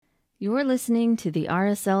You're listening to the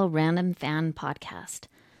RSL Random Fan Podcast,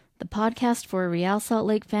 the podcast for Real Salt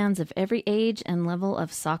Lake fans of every age and level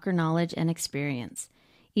of soccer knowledge and experience,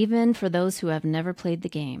 even for those who have never played the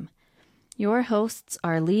game. Your hosts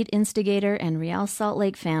are lead instigator and Real Salt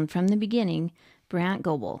Lake fan from the beginning, Brant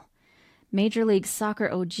Goebel, Major League Soccer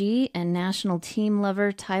OG and national team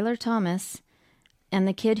lover Tyler Thomas, and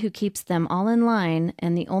the kid who keeps them all in line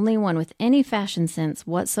and the only one with any fashion sense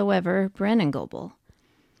whatsoever, Brennan Goebel.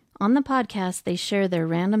 On the podcast, they share their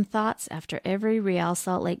random thoughts after every Real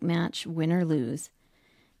Salt Lake match, win or lose.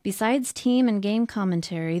 Besides team and game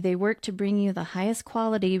commentary, they work to bring you the highest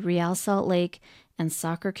quality Real Salt Lake and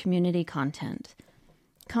soccer community content.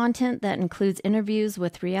 Content that includes interviews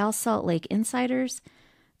with Real Salt Lake insiders,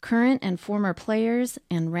 current and former players,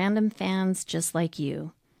 and random fans just like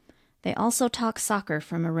you. They also talk soccer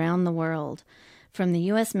from around the world, from the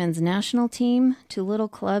U.S. men's national team to little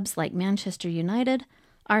clubs like Manchester United,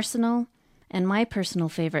 Arsenal, and my personal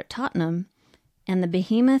favorite, Tottenham, and the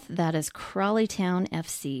behemoth that is Crawleytown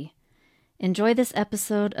FC. Enjoy this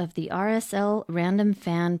episode of the RSL Random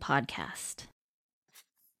Fan Podcast.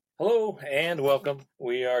 Hello and welcome.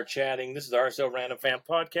 We are chatting. This is the RSL Random Fan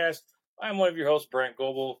Podcast. I'm one of your hosts, Brant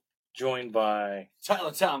Goebel, joined by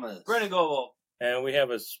Tyler Thomas, Brennan Goebel. And we have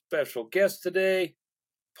a special guest today,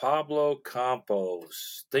 Pablo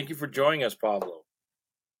Campos. Thank you for joining us, Pablo.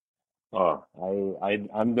 Oh,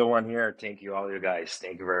 I'm the one here. Thank you, all you guys.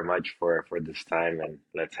 Thank you very much for this time, and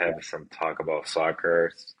let's have some talk about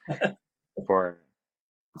soccer for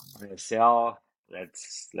RSL.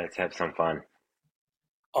 Let's have some fun.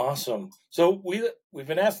 Awesome. So we've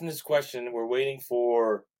been asking this question. We're waiting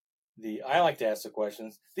for I like to ask the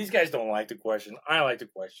questions. These guys don't like the question. I like the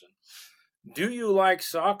question. Do you like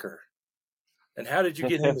soccer? And how did you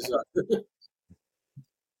get into soccer?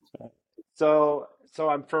 So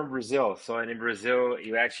I'm from Brazil. So in Brazil,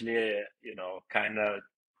 you actually, kind of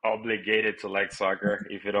obligated to like soccer.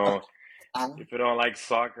 If you don't like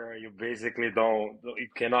soccer, you basically you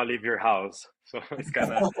cannot leave your house. So it's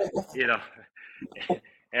kind of,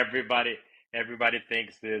 everybody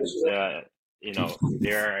thinks that,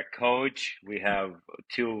 they're a coach. We have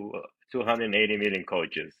 280 million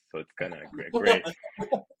coaches. So it's kind of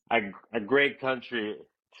a great country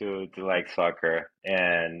to like soccer,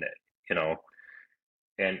 and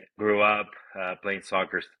and grew up playing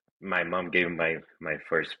soccer. My mom gave me my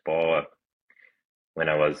first ball when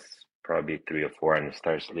I was probably 3 or 4, and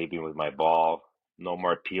started sleeping with my ball. No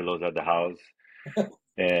more pillows at the house,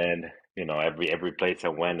 and every place I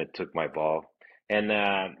went, it took my ball. And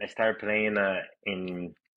I started playing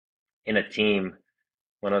in a team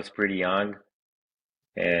when I was pretty young,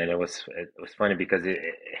 and it was funny because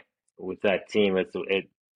with that team, they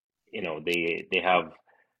have.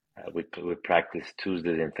 We practice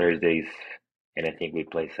Tuesdays and Thursdays, and I think we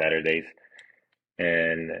play Saturdays.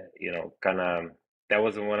 And kind of that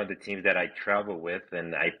was one of the teams that I travel with,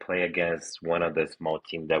 and I play against one of the small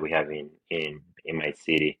teams that we have in my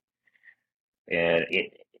city. And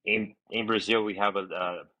in Brazil, we have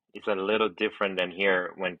it's a little different than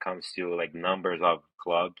here when it comes to like numbers of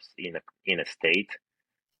clubs in a state.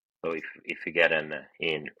 So if you get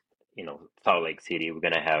in Salt Lake City, we're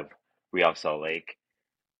gonna have Real Salt Lake.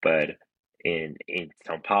 But in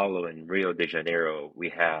São Paulo and Rio de Janeiro, we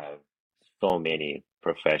have so many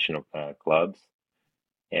professional clubs,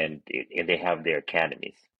 and they have their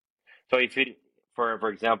academies. So for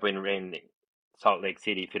example, in Salt Lake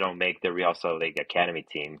City, if you don't make the Real Salt Lake Academy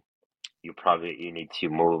team, you need to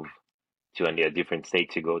move to a different state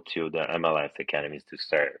to go to the MLS academies to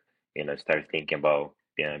start thinking about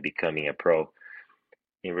becoming a pro.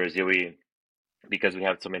 In Brazil, because we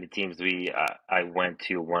have so many teams, I went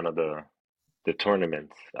to one of the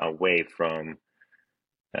tournaments away from.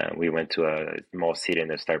 We went to a small city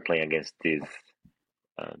and started playing against this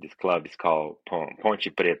club. It's called Ponte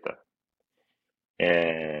Preta,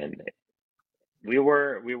 and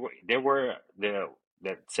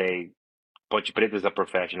let's say Ponte Preta is a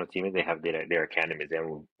professional team, and they have their academies,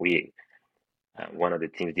 and one of the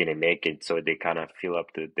teams didn't make it, so they kind of fill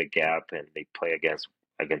up the gap, and they play against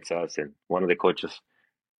us. And one of the coaches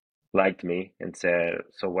liked me and said,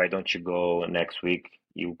 "So why don't you go next week?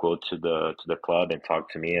 You go to the club and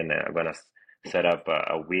talk to me, and I'm gonna set up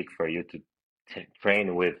a week for you to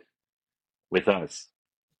train with us."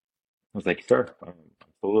 I was like, "Sure,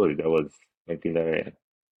 absolutely." That was something that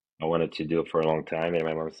I wanted to do for a long time, and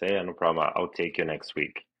my mom said, "Yeah, no problem. I'll take you next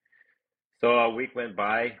week." So a week went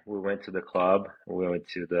by. We went to the club. We went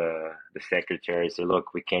to the secretary. Said,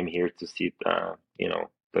 "Look, we came here to see the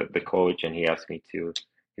coach," and he asked me to.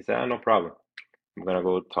 He said, "No problem. I'm gonna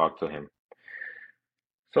go talk to him."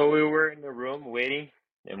 So we were in the room waiting,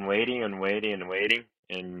 and waiting and waiting and waiting,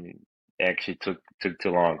 and it actually took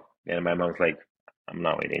too long. And my mom's like, "I'm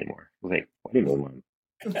not waiting anymore." I was like, "What do you mean, mom?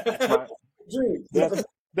 That's my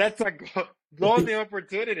that's a golden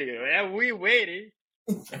opportunity, and we waiting."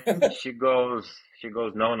 And she goes,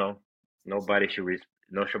 "No, no, nobody should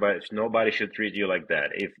nobody should treat you like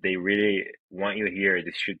that. If they really want you here,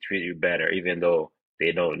 they should treat you better, even though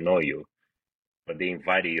they don't know you, but they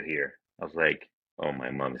invited you here." I was like, "Oh,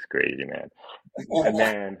 my mom is crazy, man." And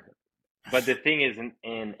then, but the thing is,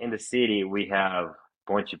 in the city, we have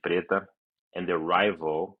Ponte Preta, and the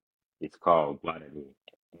rival is called Guarani.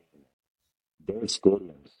 Their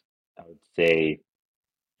stadiums, I would say,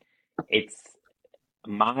 it's a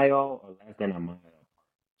mile or less than a mile.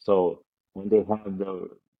 So when they have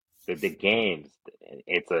the games,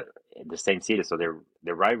 it's the same city, so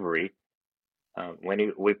the rivalry.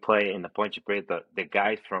 When we play in the Ponte Preta, the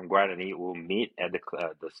guys from Guarani will meet at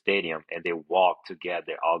the stadium, and they walk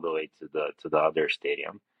together all the way to the other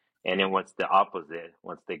stadium. And then once the opposite,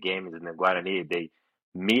 once the game is in the Guarani, they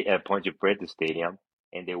meet at Ponte Preta Stadium,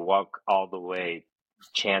 and they walk all the way,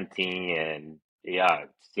 chanting and yeah,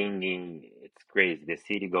 singing. It's crazy. The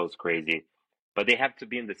city goes crazy, but they have to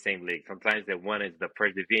be in the same league. Sometimes the one is the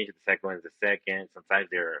first division, the second one is the second. Sometimes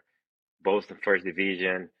they're both the first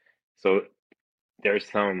division. So there's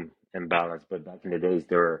some imbalance, but back in the days,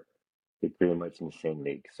 they pretty much in the same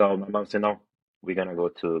league. So my mom said, "No, we're gonna go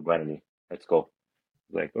to Guarani. Let's go." I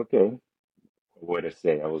was like, "Okay." What to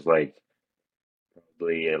say? I was like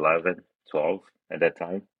probably 11, 12 at that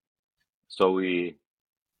time. So we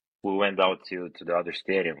went out to the other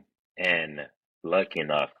stadium, and lucky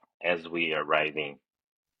enough, as we arriving,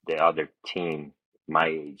 the other team my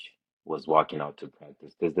age was walking out to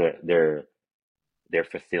practice because their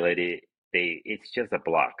facility, it's just a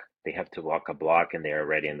block. They have to walk a block, and they're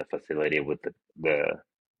already in the facility with the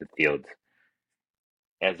field.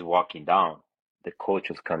 As walking down, the coach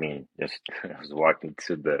was coming, just I was walking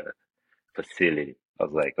to the facility. I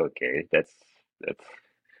was like, okay, that's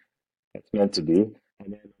that's meant to be.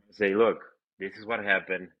 And then I say, look, this is what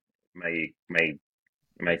happened. My my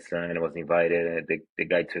my son was invited, and the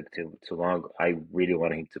guy took too long. I really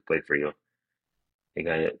wanted him to play for you. The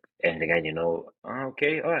guy and the guy, "Oh,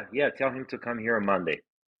 okay, oh yeah, tell him to come here on Monday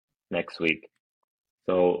next week."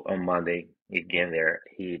 So on Monday, again there,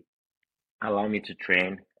 he allowed me to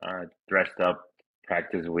train, dressed up,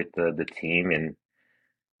 practice with the team, and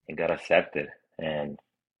got accepted. And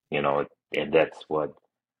and that's what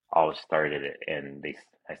all started it. And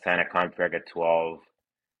I signed a contract at 12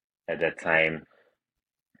 at that time,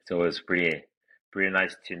 so it was pretty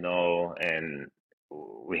nice to know. And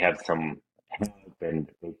we have some help, and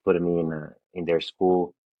they put me in their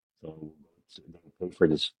school, so they pay for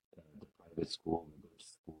this the private school. We go to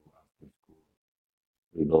school after school.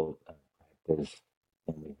 We go practice,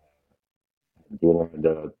 and we have dinner at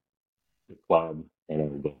the club, and then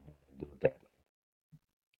we go home and do that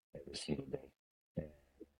every single day.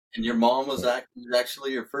 And, And your mom was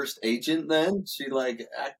actually your first agent then? She got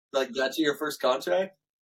you your first contract?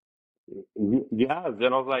 yeah,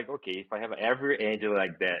 then I was like, okay, if I have every angel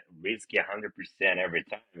like that, risky 100% every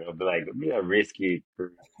time, it'll be like, be a risky.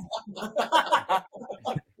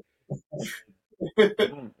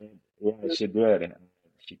 Yeah, she did.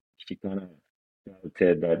 She kind of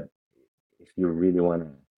said that if you really want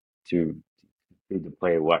to be the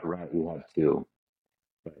player what right, you have to.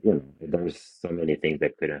 But there's so many things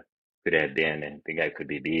that could have been, and the guy could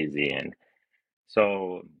be busy, and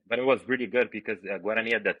so. But it was really good because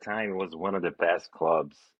Guarani at that time was one of the best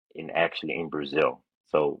clubs in Brazil.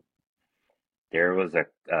 So there was a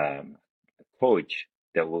coach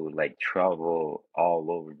that would like travel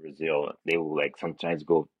all over Brazil. They would like sometimes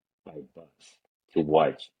go by bus to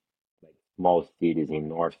watch like small cities in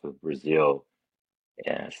north of Brazil,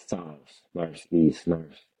 south, north, east,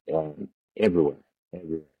 north, everywhere,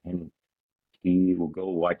 everywhere. And he will go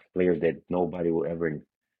watch players that nobody will ever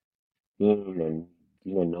seen and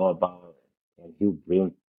didn't know about, and he'll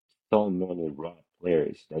bring so many raw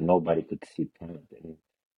players that nobody could see talent. And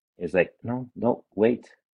it's like, no, no, wait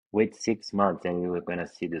 6 months, and you're gonna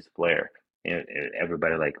see this player. And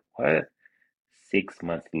everybody like, what? 6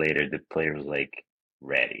 months later, the player was like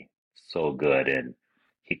ready, so good, and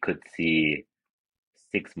he could see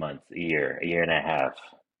 6 months, a year and a half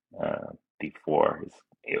before.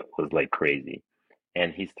 It was like crazy,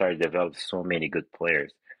 and he started to develop so many good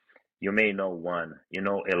players. You may know one. You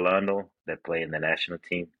know Elano that play in the national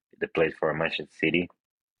team, that plays for Manchester City.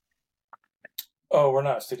 Oh, we're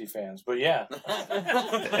not City fans, but yeah.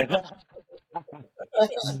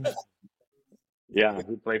 Yeah,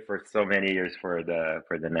 he played for so many years for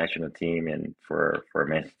the national team and for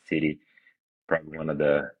Manchester City. probably one of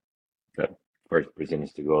the first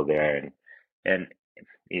Brazilians to go there, and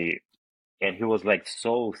he he was like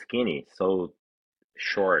so skinny, so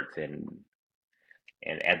short, and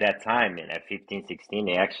at that time, and at 15, 16,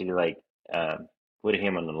 they actually like uh, put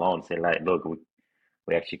him on the loan, say like, look,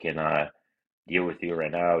 we actually can deal with you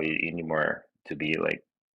right now. You need more to be like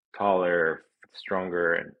taller,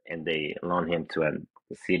 stronger, and they loan him to a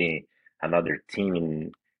city, another team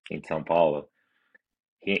in São Paulo.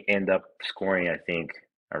 He ended up scoring, I think,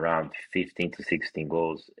 around 15 to 16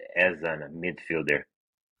 goals as a midfielder.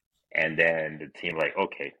 And then the team like,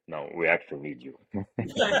 okay, no, we actually need you.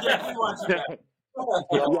 Yeah, we want you back.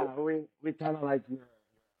 Yeah, we kind of like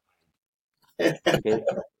he,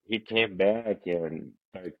 he came back and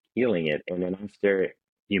started killing it, and then after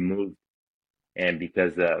he moved, and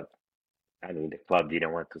because I mean the club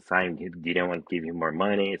didn't want to sign him, didn't want to give him more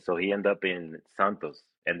money, so he ended up in Santos,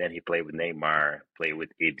 and then he played with Neymar, played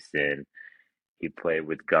with Ibsen, he played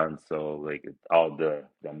with Ganso, like all the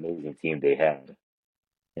amazing team they had,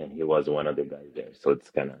 and he was one of the guys there. So it's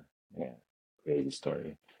kind of yeah, crazy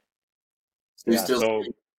story. Do you Yeah, still stay so in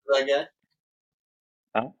touch with that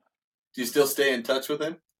guy? uh, Do you still stay in touch with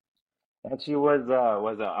him? actually was I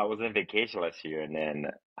was on vacation last year, and then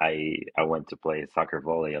I went to play soccer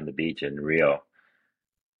volley on the beach in Rio,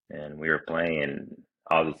 and we were playing, and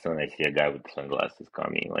all of a sudden I see a guy with sunglasses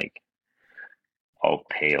coming, like all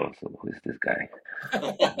pale. So who's this guy?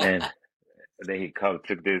 And then he come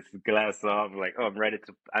took this glass off, like, oh, I'm ready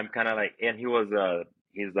to. I'm kind of like, and he was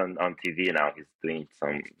he's on TV now. He's doing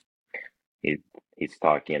some he he's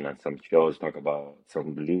talking on some shows, talk about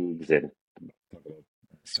some leagues and talk about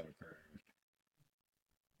soccer.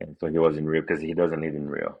 And so he was in Rio because he doesn't live in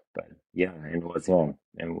Rio. But yeah, and it was him.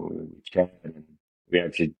 And we chatted and we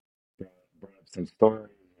actually brought up some stories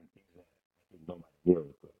and things that I think nobody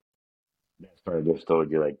knew. So that story I just told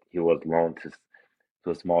you, like he was loaned to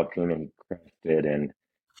a small team and he crushed it. And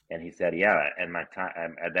he said, yeah, and my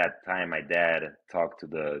time at that time, my dad talked to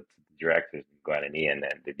the directors in Guarani, and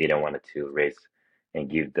then they didn't want to raise and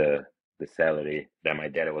give the salary that my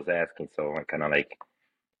dad was asking. So I kind of like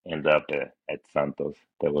end up at Santos.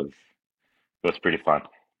 That was it was pretty fun.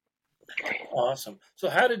 Awesome. So,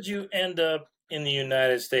 how did you end up in the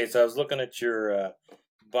United States? I was looking at your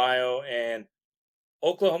bio, and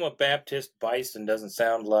Oklahoma Baptist Bison doesn't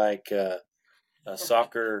sound like a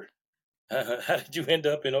soccer. How did you end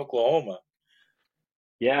up in Oklahoma?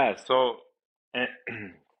 Yeah. So and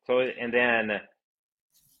and then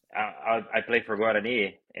I played for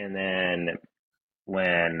Guarani, and then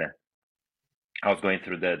when I was going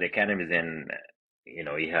through the academies, and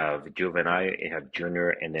you have juvenile, you have junior,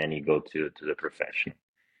 and then you go to the professional.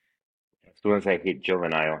 As soon as I hit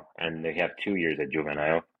juvenile, and they have 2 years at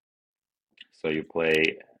juvenile, so you play,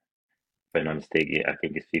 if I'm not mistaken, I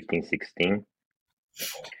think it's 15, 16.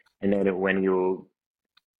 And then when you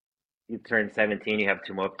turn 17, you have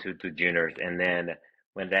to move to juniors. And then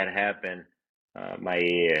when that happened, my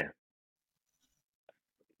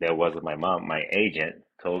that wasn't my mom, my agent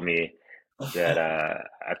told me that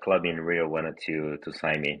a club in Rio wanted to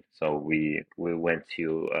sign me. So we went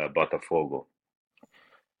to Botafogo.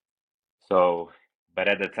 So, but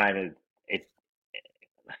at the time, it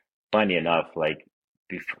funny enough, like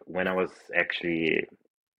when I was actually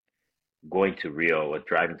going to Rio or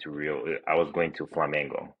driving to Rio, I was going to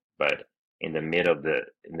Flamengo, but in the middle of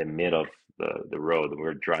the road, we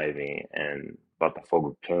were driving, and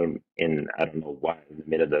Botafogo came in. I don't know why, in the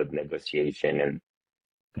middle of the negotiation, and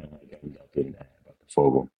kind of like ended up in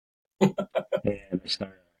Botafogo. And I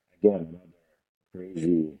started again another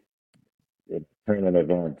crazy tournament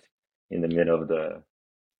event in the middle of the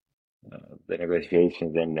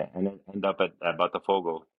negotiations, and I ended up at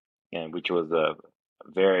Botafogo, and which was a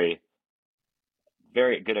very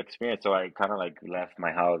very good experience. So I kind of like left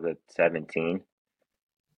my house at 17,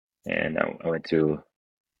 and I went to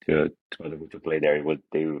play there. It was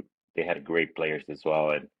they had great players as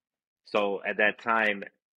well, and so at that time,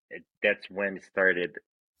 that's when it started.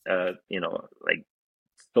 Like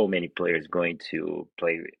so many players going to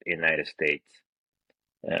play United States,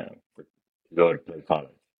 to go to play college,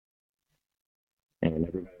 and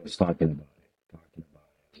everybody was talking about it, talking about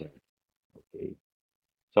it. I was like, okay.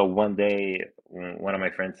 So one day, one of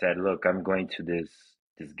my friends said, "Look, I'm going to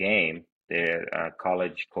this game." The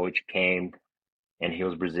college coach came, and he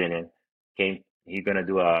was Brazilian. Came, he's gonna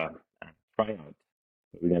do a tryout.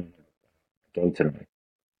 We're gonna have a game tonight.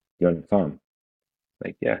 You wanna come?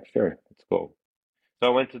 Like, yeah, sure, let's go. So I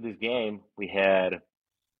went to this game. We had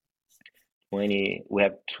 20. We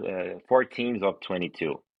have 4 teams of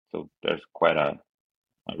 22. So there's quite a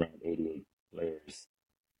around 88 players.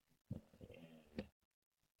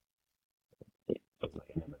 I was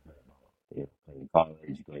like, I never heard about playing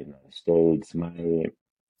college, going to the United States.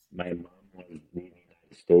 My mom was leaving the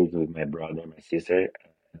United States with my brother and my sister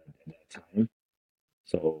at that time.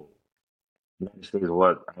 So United States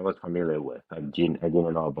was I was familiar with. I didn't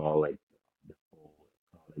know about like the whole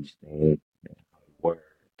college thing and how it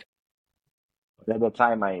worked. But at the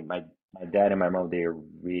time, my dad and my mom they're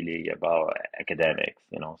really about academics,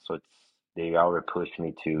 So they always push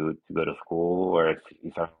me to go to school, or if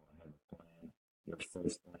I don't have a plan, your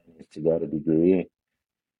first plan is to get a degree.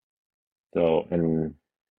 So so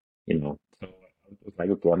I was like,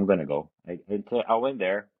 okay, I'm gonna go. I went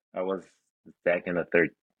there. I was the second or third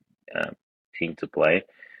um, team to play.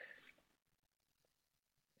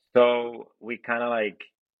 So we kind of like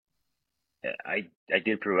I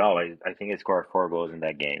did pretty well. I think I scored 4 goals in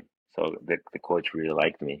that game. So the coach really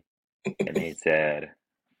liked me, and he said,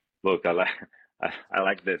 "Look, I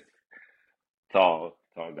like this tall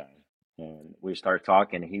guy." And we started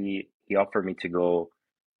talking. He offered me to go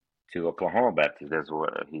to Oklahoma Baptist. That's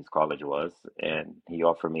where his college was, and he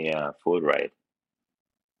offered me a food ride.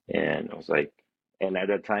 And I was like, and at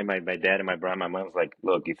that time, my dad and my brother, my mom was like,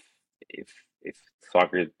 "Look, if if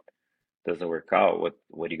soccer doesn't work out,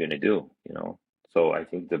 what are you gonna do?" So I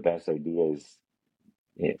think the best idea is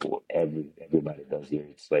what everybody does here.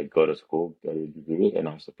 It's like go to school, get a degree, and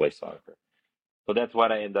also play soccer. So that's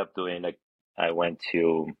what I ended up doing. Like I went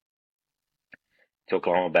to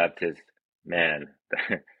Oklahoma Baptist. Man,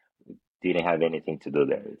 didn't have anything to do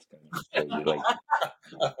there. It's kind of crazy. Like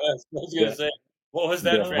I was gonna the say, what was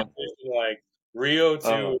that the transition like? Rio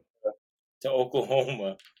uh to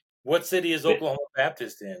Oklahoma. What city is the Oklahoma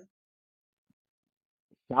Baptist in?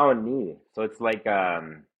 Shawnee. So it's like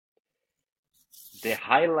the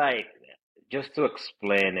highlight. Just to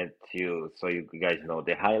explain it to you, so you guys know,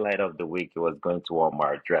 the highlight of the week was going to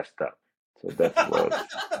Walmart dressed up. So that's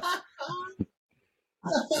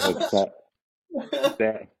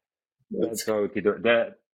that that's what we could do.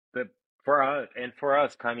 The for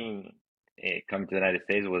us coming to the United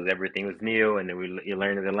States was everything was new, and then you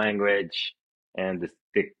learned the language, and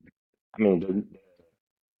I mean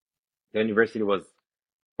the university was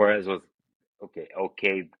for us was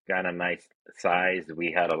okay, kind of nice size.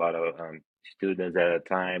 We had a lot of students at the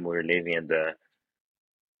time. We were living in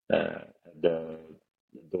uh, the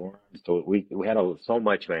dorms, so we had so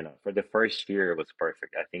much going on. For the first year, it was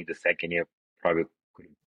perfect. I think the second year probably could,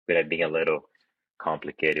 could have been a little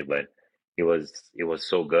complicated, but it was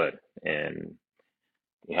so good, and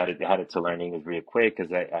we had to learn English really quick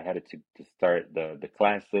because I had to start the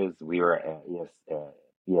classes. We were at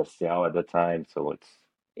ESL at the time, so it's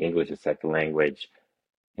English as second language,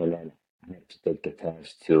 and then I had to take the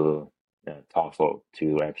test to TOEFL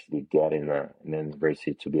to actually get in the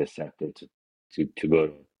university to be accepted to go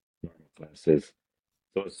to normal classes.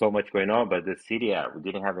 So so much going on, but the city, we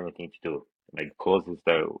didn't have anything to do. Like closest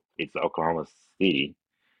though, it's Oklahoma City.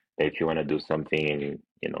 If you want to do something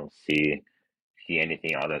and see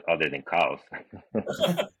anything other than cows.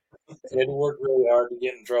 You had to work really hard to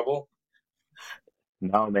get in trouble.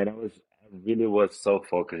 No, man, I really was so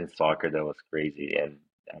focused in soccer that was crazy, and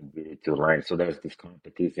I really to learn. So there's this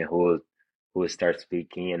competition who will start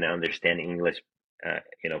speaking and understanding English,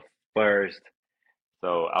 first.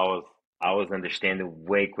 So I was understanding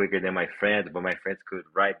way quicker than my friends, but my friends could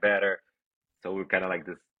write better. So we're kind of like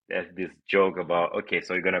this joke about, okay,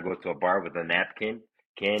 so you're gonna go to a bar with a napkin.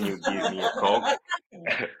 Can you give me a Coke?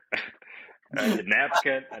 A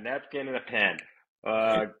napkin and a pen.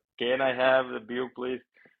 Uh, can I have the bill, please?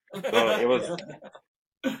 So it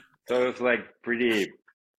was like pretty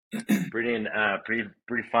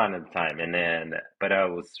fun at the time. And then, but I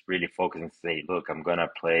was really focused and say, look, I'm gonna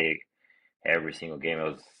play every single game. It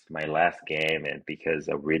was my last game, and because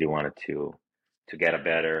I really wanted to get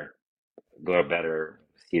go a better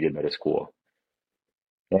city, better school.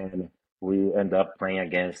 And we end up playing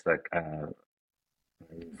against like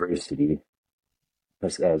university,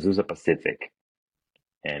 Azusa Pacific,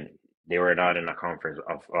 and they were not in a conference,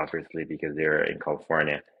 obviously, because they were in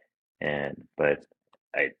California. And but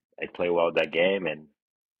I played well that game, and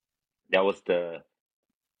that the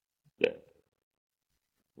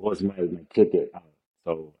was my ticket out.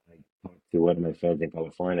 So I talked to one of my friends in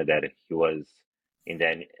California that he was in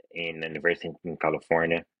that in university in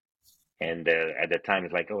California. And at the time,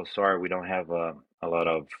 it's like, oh, sorry, we don't have a lot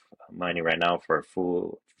of money right now for a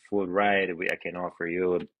full food ride. I can offer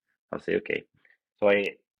you. I'll say, okay. So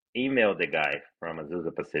I emailed the guy from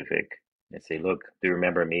Azusa Pacific and say, look, do you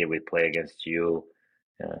remember me? We play against you,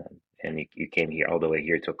 uh, and you came here all the way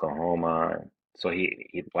here to Oklahoma. So he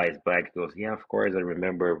replies back, he goes, yeah, of course, I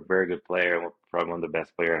remember. Very good player, probably one of the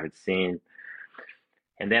best player I've seen.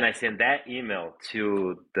 And then I sent that email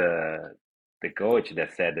to the coach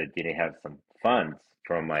that said that didn't have some funds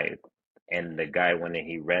from my, and the guy, when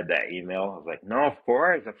he read that email, I was like, no, of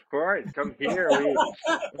course, come here.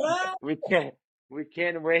 We can't we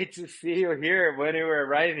can't wait to see you here when you were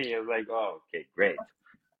arriving. I was like, oh, okay, great.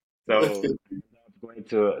 So I ended up going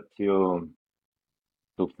to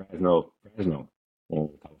Fresno in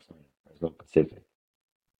California, Fresno Pacific.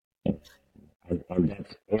 And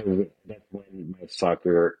that's when my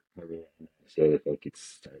soccer career, and I say, I think it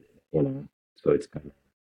started, you know. So it's kind of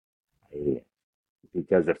I,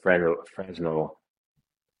 because the Fresno,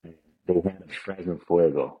 they had a Fresno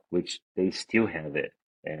Fuego, which they still have it,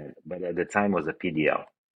 and but at the time was a PDL.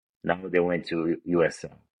 Now they went to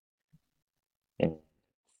USL, and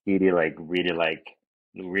City really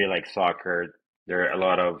like soccer. There are a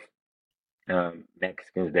lot of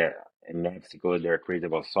Mexicans that in Mexico, they're crazy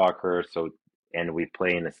about soccer. So, and we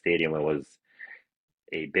play in a stadium. It was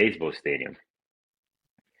a baseball stadium,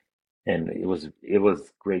 and it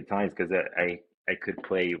was great times because I could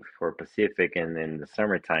play for Pacific, and in the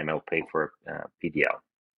summertime I'll play for PDL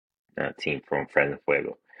team from Fresno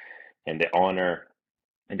Fuego, and the owner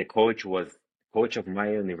and the coach of my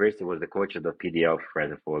university was the coach of the PDL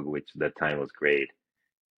Fresno Fuego, which at that time was great.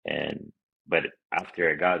 And but after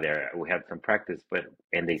I got there, we had some practice, but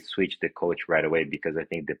and they switched the coach right away because I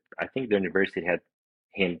think the university had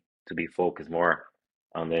him to be focused more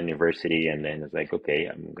on the university, and then it's like, okay,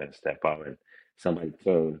 I'm gonna step out, and somebody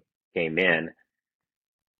came in,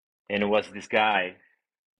 and it was this guy,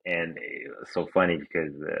 and it was so funny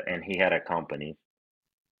because and he had a company,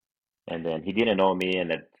 and then he didn't know me,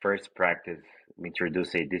 and at first practice we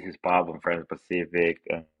introduced, hey, this is Pablo from Friends Pacific.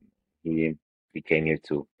 He he came here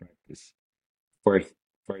to practice. First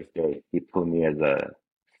first day, he put me as a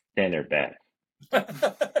center back. I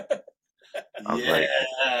was like,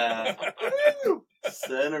 Yeah.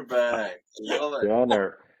 Center back. Love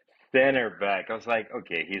it. center back. I was like,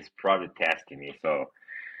 okay, he's probably testing me, so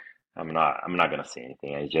I'm not gonna say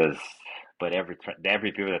anything. But every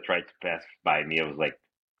people that tried to pass by me, I was like,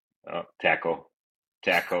 oh, tackle.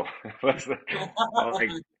 I was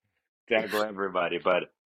like, tackle everybody.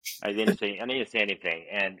 But I didn't say anything,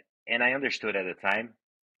 and I understood at the time.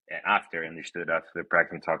 After I understood after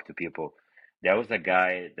practicing, talk to people, there was a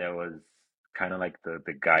guy that was kind of like the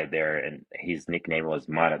guy there, and his nickname was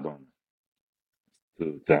Maradona.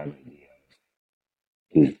 To have an idea,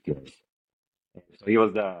 he's good. And so he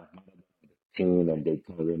was the Maradona team, and they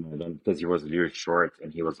called him Maradona because he was very short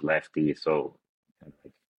and he was lefty. So, kind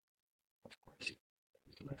of like, of course,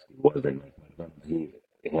 he wasn't like Maradona.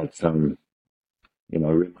 He had some,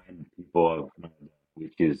 remind people of Maradona,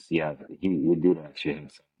 which is, yeah, he did actually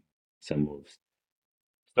have some moves.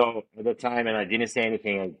 So at the time, and I didn't say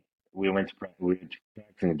anything. We went to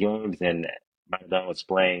practicing games, and Maradona was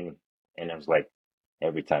playing, and I was like,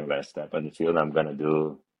 every time I gotta step on the field, I'm gonna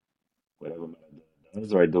do whatever Maradona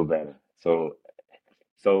does, or I do better. So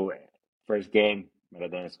first game,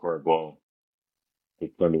 Maradona scored a goal. He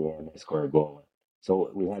put me in, I scored a goal. So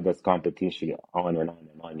we had this competition on and on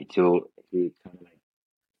and on until he kind of like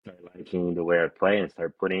started liking the way I play and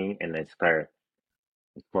started putting, and I started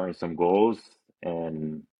scoring some goals.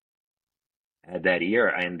 And that year,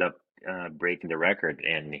 I ended up breaking the record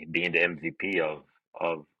and being the MVP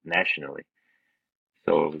of nationally.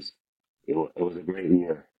 So it was a great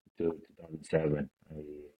year, 2007.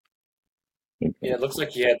 Yeah, it looks like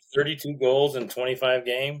he had 32 goals in 25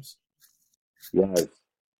 games. Yes,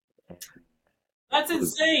 That's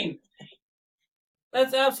insane.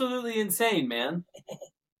 That's absolutely insane, man.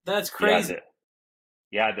 That's crazy.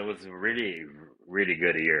 that was a really, really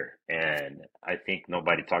good year, and I think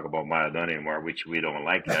nobody talk about Maradona anymore, which we don't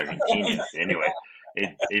like Argentinians anyway.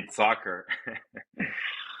 It's soccer.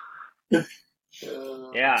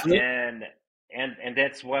 Yeah, and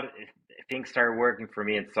that's what things started working for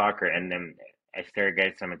me in soccer, and then I started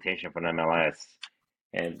getting some attention from MLS,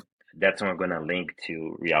 and that's when I'm gonna link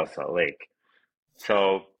to Real Salt Lake.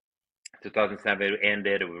 So 2007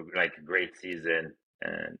 ended, it was like a great season,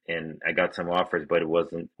 and I got some offers, but it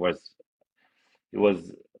was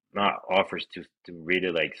not offers to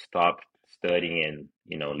really like stop studying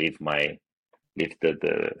and leave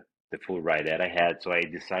the full ride that I had. So I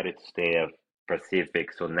decided to stay at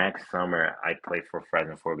Pacific. So next summer I played for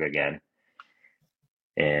Fresno Forga again,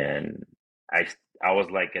 and I I was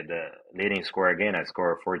like at the leading scorer again. I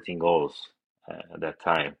scored 14 goals at that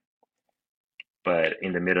time. But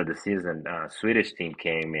in the middle of the season, Swedish team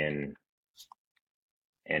came in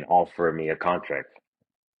and offered me a contract.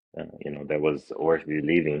 That was worth me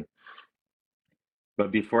leaving.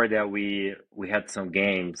 But before that, we had some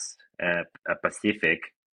games at Pacific,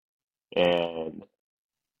 and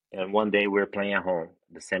And one day we were playing at home,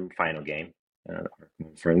 the semifinal game, our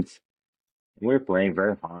conference. And we were playing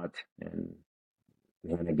very hot, and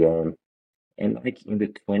we had a game. And like in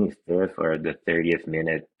the 25th or the 30th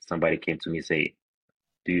minute, somebody came to me and say,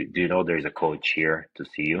 do you know there's a coach here to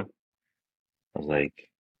see you? I was like,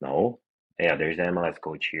 no. Yeah, there's an MLS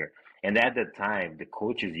coach here. And at the time, the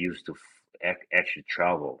coaches used to actually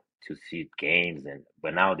travel to see games,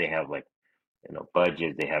 but now they have like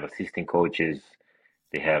budgets. They have assistant coaches.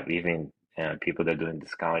 They have even people that are doing the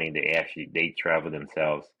scouting. They travel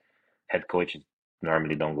themselves. Head coaches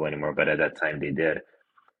normally don't go anymore, but at that time they did.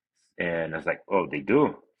 And I was like, oh, they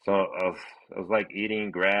do. So I was like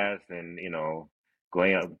eating grass and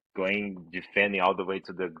going defending all the way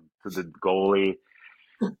to the goalie,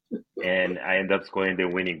 and I ended up scoring the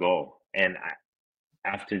winning goal. And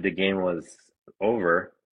after the game was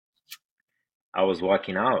over, I was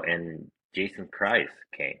walking out, and Jason Christ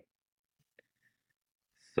came.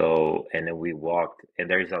 So, and then we walked, and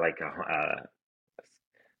there's I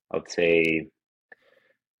would say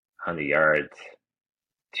 100 yards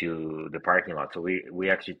to the parking lot. So we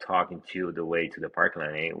actually talking to the way to the parking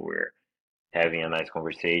lot, and we're having a nice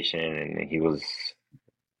conversation, and he was,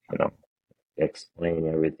 you know, explaining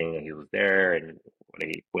everything that he was there and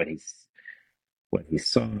what he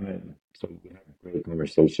saw, and so we had a great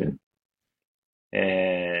conversation.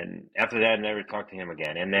 And after that, I never talked to him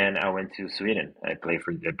again. And then I went to Sweden. I played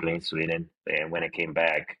in Sweden, and when I came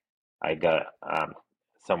back, I got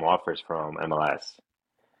some offers from MLS,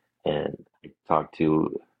 and I talked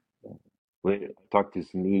to Smith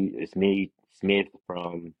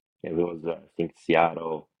from it was I think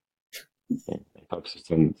Seattle, and I talked to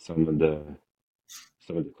some of the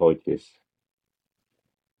coaches,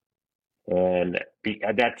 and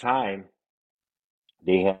at that time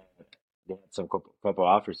they had some couple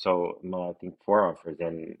offers, so no, I think four offers,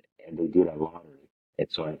 and they did a lottery, and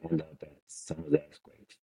so I ended up at some of the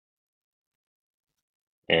Esquires,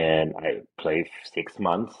 and I played 6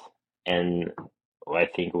 months, and I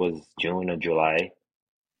think it was June or July.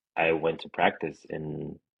 I went to practice,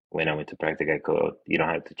 and when I went to practice, I go, you don't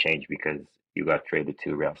have to change because you got traded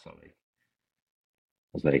to Real Salt Lake. I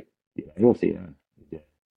was like, yeah, I will see that. Yeah.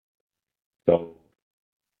 So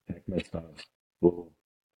packed my stuff, flew,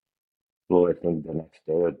 I think the next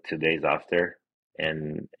day or 2 days after,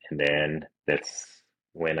 and then that's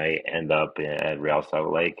when I end up at Real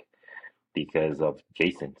Salt Lake because of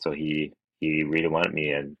Jason. So he really wanted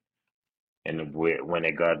me, when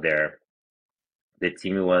I got there, the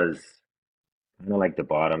team was kind of like the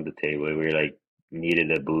bottom of the table. We like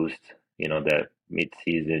needed a boost, that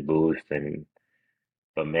mid-season boost,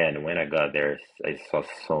 but man, when I got there, I saw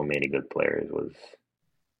so many good players.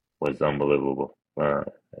 Was unbelievable.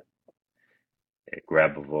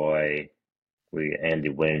 Grabavoy, we Andy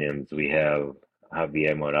Williams, we have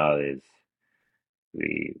Javier Morales,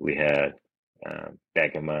 we had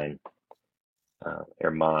Beckerman,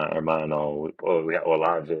 Hermano, we had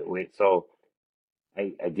Olave.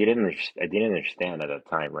 I didn't understand at that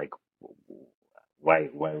time, like why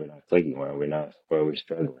we're not clicking, why we're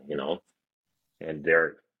struggling, And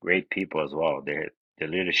they're great people as well. The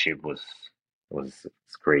leadership was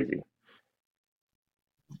crazy,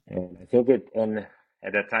 and I think and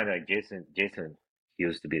at that time, like Jason he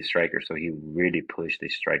used to be a striker, so he really pushed the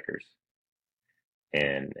strikers.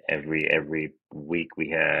 And every week we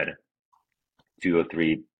had 2 or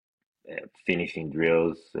 3 finishing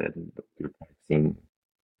drills, and we were practicing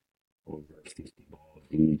over 50 balls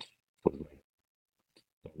each. So it was like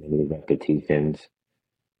so many repetitions.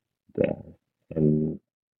 That, and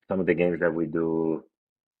some of the games that we do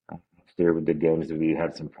after with the games, we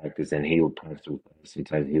have some practice, and he would practice with us.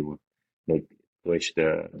 Sometimes he would make push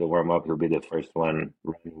the warm up. He'll be the first one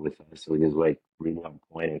running with us, so he was like really on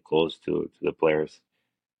point and close to the players.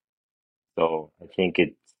 So I think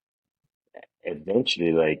it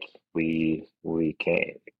eventually like we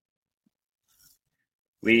can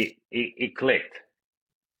it clicked.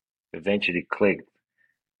 Eventually clicked,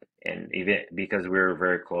 and even because we were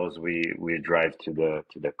very close, we drive to the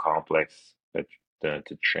complex to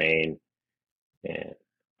train. And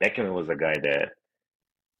Beckham was a guy that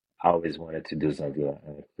I always wanted to do something like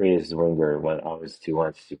that. Chris Winger always he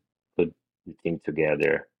wants to put the team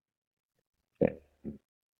together.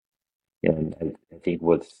 And, I think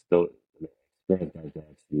what's the experience has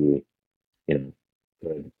actually, could,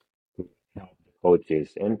 could help the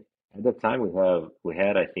coaches. And at the time we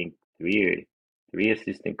had I think three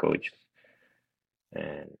assistant coaches.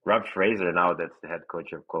 And Rob Fraser, now that's the head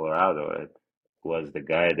coach of Colorado, was the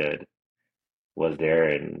guy that was there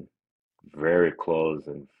and very close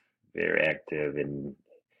and very active, and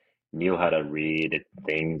knew how to read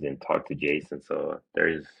things and talk to Jason. So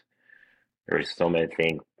there's so many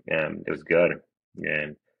things. It was good,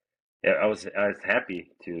 and yeah, I was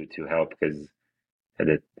happy to help because at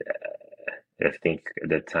the, I think at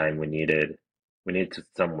that time we needed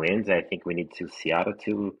some wins. I think we need to Seattle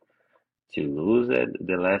to lose at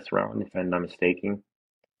the last round, if I'm not mistaken,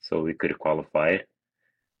 so we could qualify.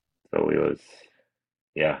 So it was,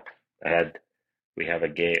 yeah. I had we have a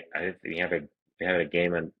game. We have a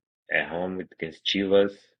game at home against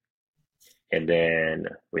Chivas, and then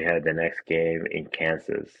we had the next game in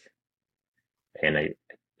Kansas, and I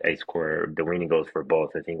scored the winning goals for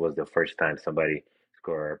both. I think it was the first time somebody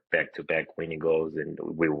scored back-to-back winning goals, and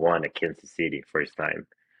we won at Kansas City first time.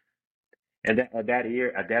 And that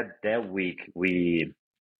year, that week,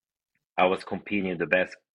 I was competing the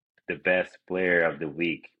best player of the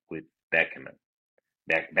week with Beckham,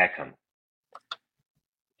 Beckham,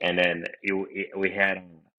 and then we had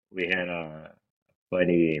a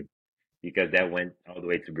funny because that went all the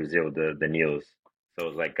way to Brazil, the news. So it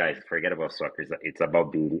was like, guys, forget about soccer. It's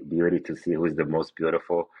about beauty to see who's the most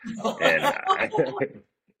beautiful, and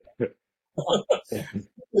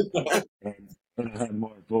and I had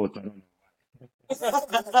more votes. I don't know. It's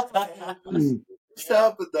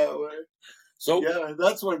happened that way. So Yeah,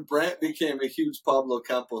 that's when Brant became a huge Pablo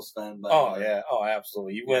Campos fan. oh yeah, oh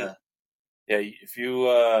absolutely. You went. Yeah, if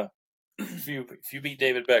you beat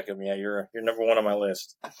David Beckham, yeah, you're number one on my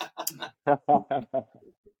list.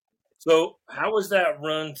 So how was that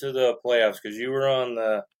run to the playoffs? Because you were on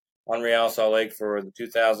Real Salt Lake for the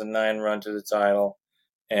 2009 run to the title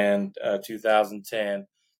and 2010.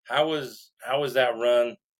 How was that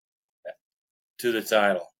run to the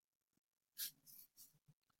title?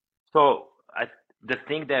 So the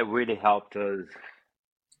thing that really helped us,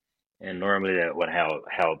 and normally that what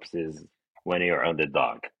helps is when you're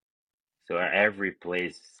underdog. So every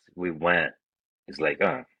place we went is like,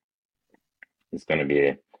 oh, it's gonna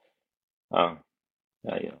be, oh,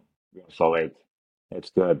 so it's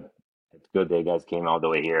good. It's good that you guys came all the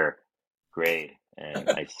way here. Great, and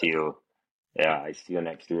I see you. Yeah, I see you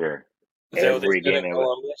next year. So they Every said game in it was,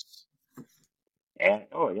 Columbus. and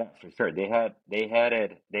oh yeah, for sure. They had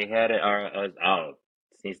it us out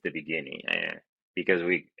since the beginning, because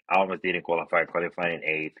we almost didn't qualifying in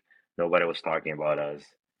eighth. Nobody was talking about us,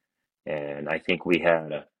 and I think we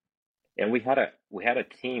had a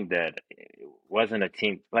team that wasn't a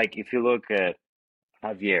team. Like if you look at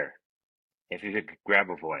Javier, if you could grab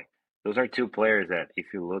a boy, those are two players that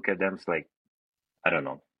if you look at them, it's like I don't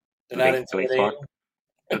know. They're Do not they play intimidating.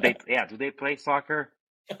 soccer? Do they play soccer?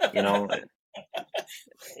 You know,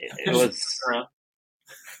 it was,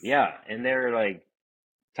 yeah, and they're like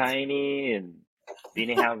tiny and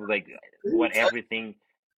didn't have like what everything.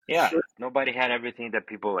 Yeah, nobody had everything that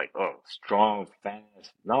people like. Oh, strong,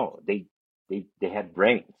 fast. No, they had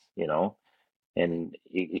brains. And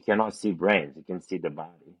you cannot see brains. You can see the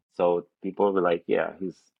body. So people were like, yeah,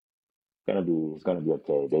 he's gonna be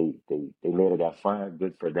okay. They made it that far.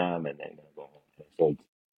 Good for them, and they're gonna go home. I think.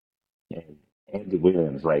 And Andy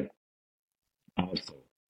Williams, like also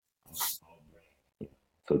all brain.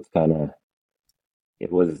 So it's kind of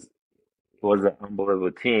it was an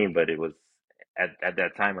unbelievable team, but it was at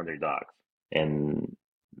that time underdogs, and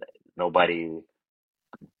nobody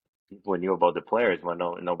people knew about the players, but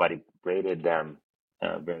nobody rated them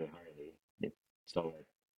very highly. So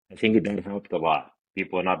I think it did helped a lot.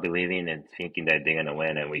 People not believing and thinking that they're gonna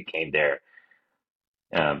win, and we came there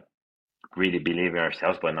um, really believing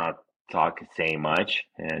ourselves, but not saying much.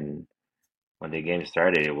 And when the game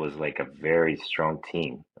started, it was like a very strong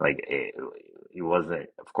team. Like it wasn't.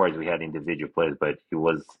 Of course, we had individual players, but it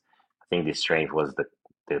was. I think the strength was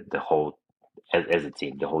the whole as a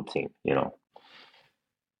team, the whole team.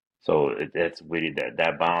 So that's really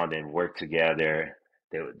that bond and work together.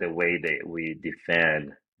 The way that we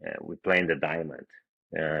defend, we play in the diamond,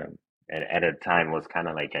 and at the time was kind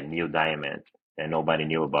of like a new diamond that nobody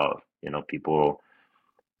knew about. People,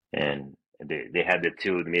 and they had the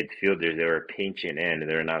two midfielders. They were pinching in.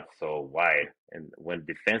 They're not so wide, and when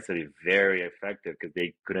defensively very effective because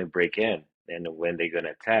they couldn't break in. And when they're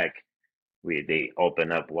gonna attack, they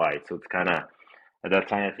open up wide. So it's kind of at that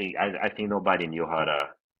time. I think nobody knew how to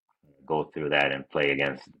go through that and play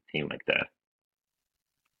against a team like that.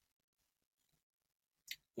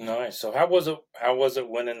 Nice. So how was it? How was it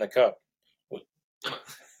winning the cup?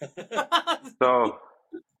 So,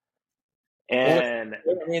 and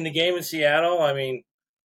I mean, the game in Seattle. I mean,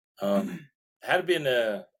 had been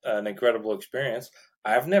an incredible experience.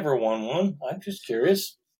 I've never won one. I'm just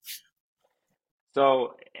curious.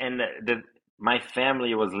 so, and my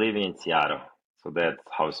family was living in Seattle, So that's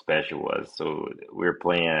how special it was. So we were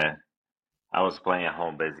playing. I was playing at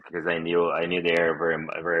home basically because I knew the area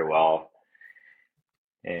very well,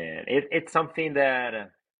 and it's something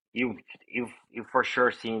that you for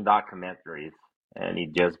sure see in documentaries, and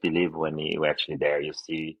you just believe when you actually there. You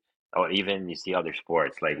see, or even you see other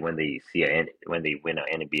sports like when they when they win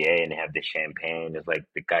an NBA and they have the champagne. It's like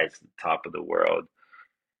the guy's the top of the world.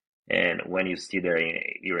 And when you see there,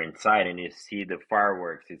 you're inside and you see the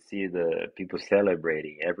fireworks, you see the people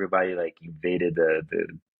celebrating. Everybody like invaded the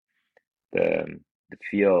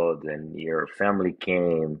field, and your family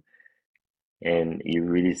came, and you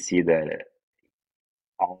really see that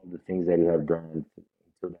all the things that you have done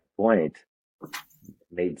to that point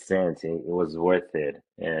made sense. And it was worth it,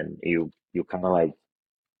 and you kind of like,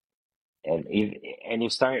 and you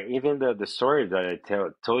start even the stories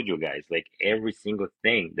that told you guys, like every single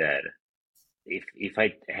thing that if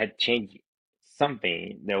I had changed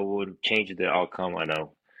something that would change the outcome, I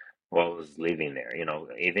know while I was living there.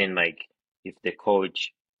 Even like if the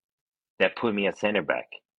coach that put me at center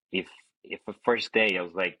back, if the first day I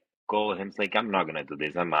was like, go, him, it's like, I'm not gonna do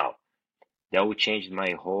this, I'm out. That would change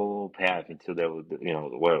my whole path into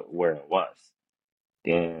where I was.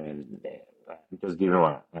 Then I'm just giving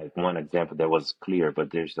one example that was clear, but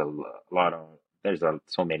there's lot of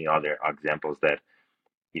so many other examples that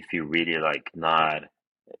if you really like not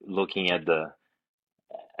looking at the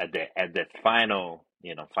final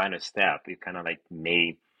final step, you kind of like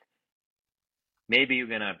maybe you're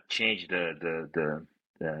gonna change your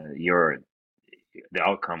the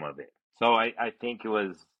outcome of it. So I think it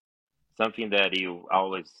was something that you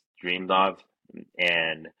always dreamed of.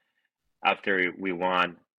 And after we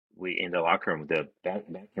won, we in the locker room, the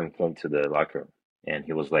Beckham came to the locker room, and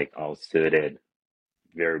he was like all suited,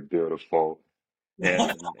 very beautiful.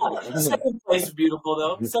 And Second place is beautiful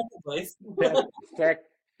though. Second place. sec, sec,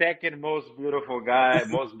 second most beautiful guy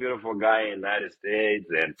in the United States,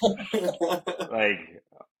 and like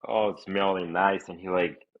all smelling nice. And he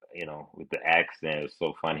like, with the accent, it was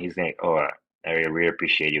so fun. He's like, oh, I really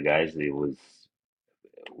appreciate you guys. It was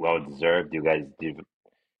well deserved. You guys did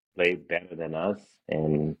play better than us,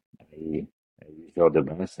 and I wish you all the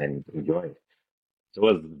best and enjoy it. So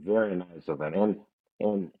it was very nice of him.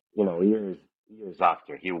 And years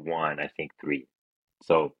after he won, I think three.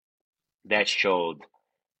 So that showed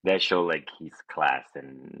like his class,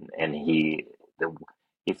 and the,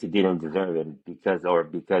 if he didn't deserve it because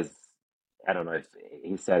I don't know if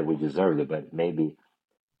he said we deserved it, but maybe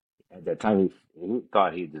at that time he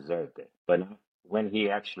thought he deserved it. But when he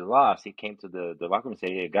actually lost, he came to the locker room and said,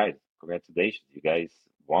 "Hey guys, congratulations, you guys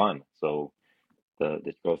won. So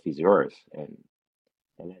the trophy's yours." And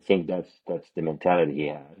I think that's the mentality he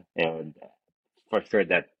had, and for sure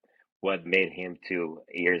that what made him 2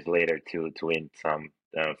 years later to win some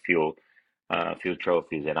few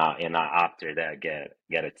trophies, and after that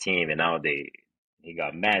get a team, and now he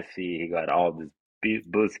got Messi, he got all this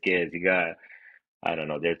Busquets, he got, I don't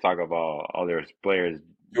know, they're talking about other players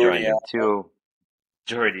Jordi joining Alba. too,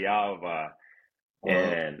 Jordi Alba,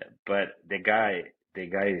 Uh, but the guy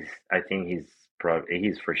is, I think he's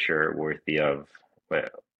for sure worthy of uh,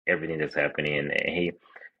 everything that's happening,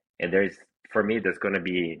 and there's, for me, there's going to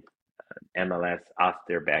be MLS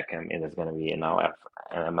after Beckham, and there's going to be now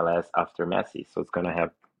MLS after Messi. So it's going to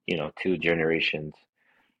have, two generations.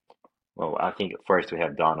 Well, I think first we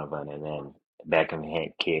have Donovan, and then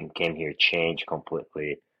Beckham came here, changed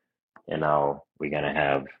completely, and now we're going to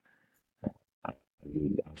have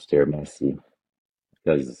after Messi,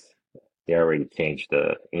 because they already changed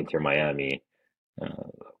the Inter Miami, uh,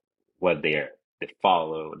 what they're the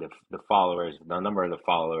followers, the number of the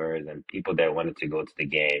followers and people that wanted to go to the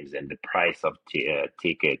games, and the price of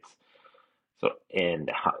tickets. So,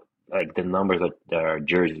 and how, like the numbers of the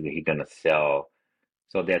jerseys that he's gonna sell.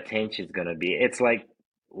 So the attention is gonna be. It's like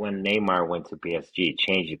when Neymar went to PSG,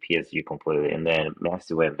 changed the PSG completely, and then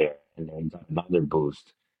Messi went there, and then got another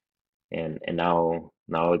boost, and now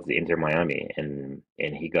it's the Inter Miami, and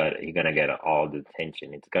he gonna get all the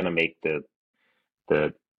attention. It's gonna make the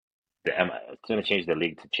it's gonna change the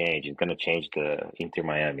league to change. It's gonna change the Inter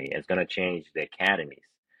Miami. It's gonna change the academies.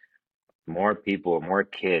 More people, more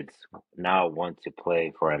kids now want to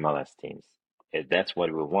play for MLS teams. That's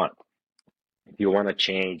what we want. If you want to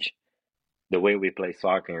change the way we play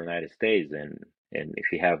soccer in the United States, and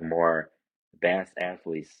if you have more best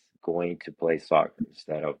athletes going to play soccer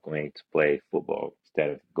instead of going to play football,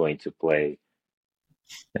 instead of going to play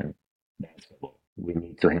uh, basketball, we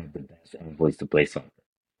need to have the best athletes to play soccer.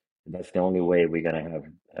 That's the only way we're gonna have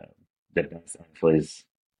the best athletes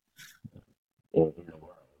in the world.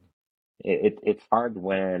 it's hard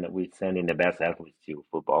when we send in the best athletes to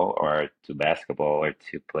football or to basketball or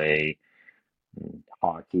to play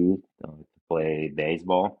hockey, to play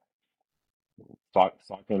baseball.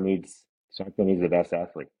 Soccer needs the best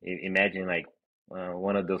athlete. Imagine like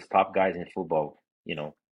one of those top guys in football,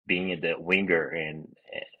 being the winger in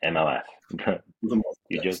MLS. The most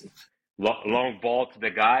You just Jackson. long ball to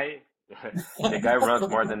the guy. The guy runs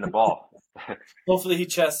more than the ball. Hopefully he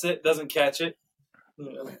chests it, doesn't catch it.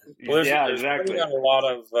 Well, there's Yeah, there's probably exactly. not a lot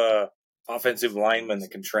of offensive linemen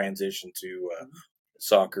that can transition to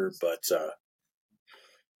soccer, but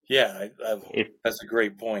yeah, If that's a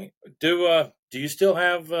great point. Do you still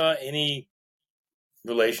have any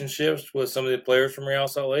relationships with some of the players from Real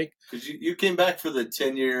Salt Lake? Because you came back for the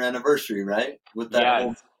 10-year anniversary, right? With that yes,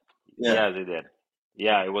 whole yeah. yeah, they did.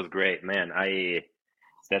 Yeah, it was great, man.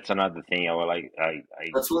 That's another thing. I would like.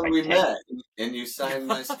 That's when I we text. met, and you signed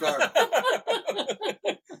my scarf.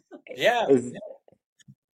 Yeah, Is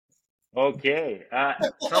okay.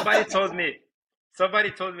 Somebody told me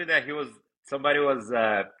that somebody was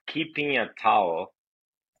keeping a towel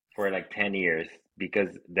for like 10 years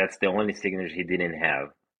because that's the only signature he didn't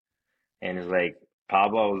have. And it's like,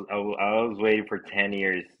 Pablo, I was waiting for 10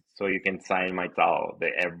 years so you can sign my towel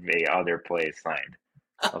that every other player signed.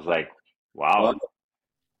 I was like, Well,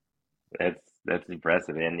 wow, that's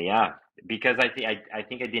impressive. And yeah, because I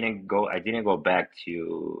think I didn't go back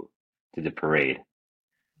to the parade,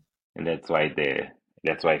 and that's why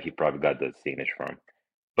he probably got the signature from.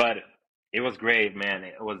 But it was great, man.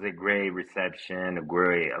 It was a great reception,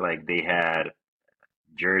 great, like they had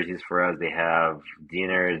jerseys for us, they have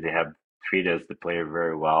dinners, they have treated us the player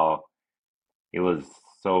very well. It was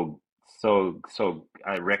so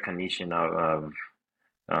recognition of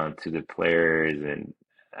to the players, and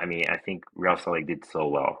I mean I think Real Salt Lake did so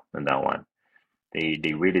well in that one. They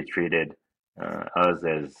really treated us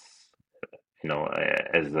as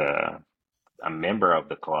as a member of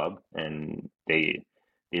the club, and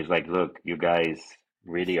he's like, look, you guys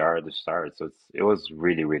really are the stars. So it was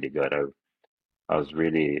really really good. I was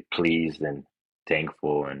really pleased and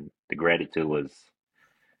thankful, and the gratitude was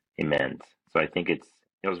immense. So I think it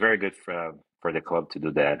was very good for the club to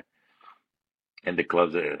do that, and the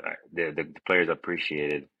clubs the players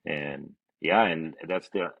appreciated, and yeah, and it's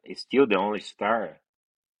still the only star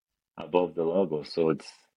above the logo, so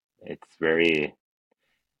it's very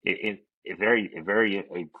very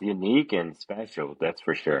it's unique and special, that's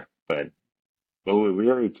for sure. But we're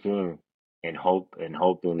really keen and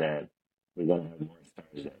hoping that we're gonna have more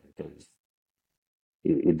stars there because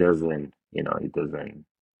it doesn't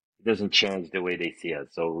it doesn't change the way they see us.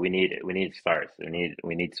 So we need stars.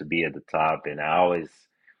 We need to be at the top. And I always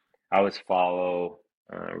follow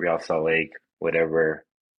Real Salt Lake, whatever,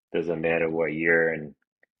 doesn't matter what year and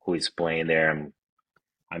who is playing there.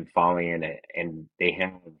 I'm following it, and they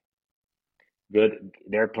have good.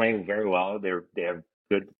 They're playing very well. They have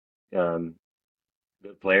good um,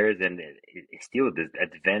 good players, and it's still the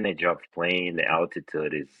advantage of playing the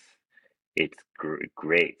altitude is it's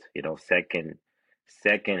great.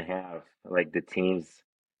 Second half, like the teams,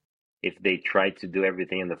 if they try to do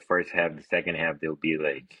everything in the first half, the second half they'll be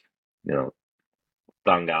like, you know,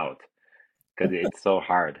 stung out because it's so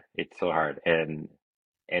hard. It's so hard, and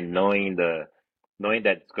knowing that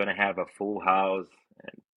it's gonna have a full house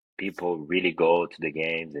and people really go to the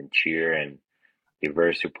games and cheer and be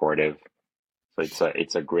very supportive. So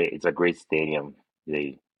it's a great stadium.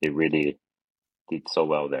 They really did so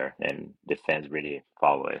well there, and the fans really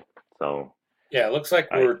follow it. So yeah. It looks like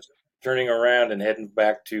I we're turning around and heading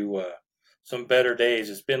back to some better days.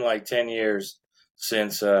 It's been like 10 years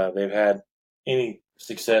since they've had any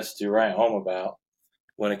success to write home about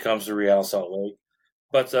when it comes to Real Salt Lake.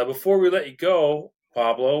 But before we let you go,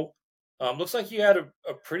 Pablo, looks like you had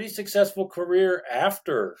a pretty successful career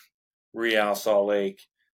after Real Salt Lake,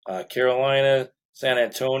 Carolina, San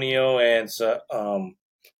Antonio, and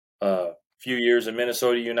a few years in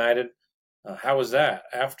Minnesota United. How was that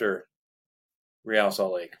after Real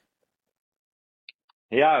Salt Lake?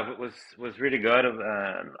 Yeah, it was really good.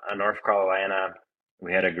 North Carolina,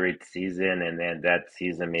 we had a great season, and then that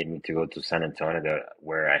season made me to go to San Antonio,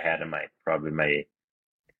 where I had my probably my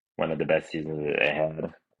one of the best seasons that I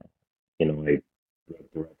had. I broke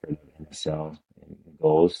the record of NSL in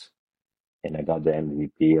goals, and I got the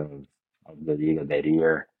MVP of the league that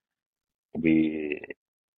year. We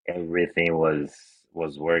Everything was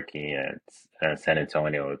working at San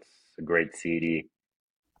Antonio. It's a great city,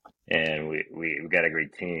 and we got a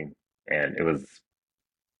great team, and it was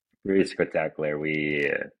really spectacular.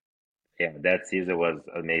 Yeah, that season was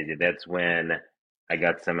amazing. That's when I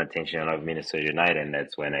got some attention of Minnesota United, and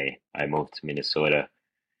that's when I moved to Minnesota.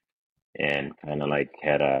 and kind of like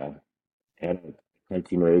had a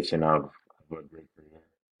continuation of a great career.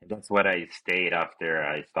 And that's what I stayed after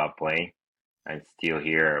I stopped playing. I'm still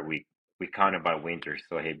here. We counted by winters,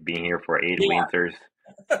 so I've been here for 8 winters.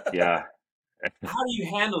 Yeah. How do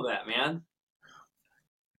you handle that, man?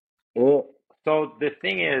 Well, so the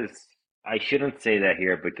thing is, I shouldn't say that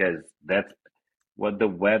here because that's what the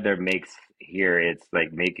weather makes here. It's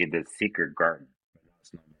like making the secret garden. But no,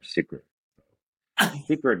 it's not more secret.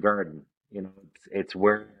 Secret garden, it's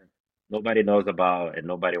where nobody knows about and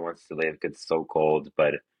nobody wants to live because it's so cold,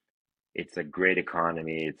 but it's a great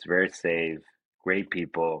economy. It's very safe, great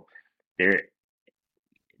people. There,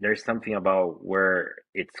 there's something about where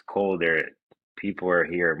it's colder. People are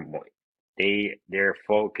here more. Their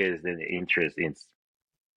focus and interest is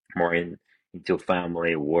more into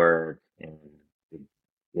family, work, and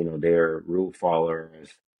they're rule followers.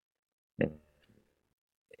 And,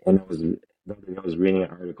 I was reading an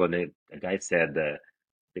article that a guy said that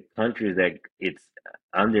the countries that it's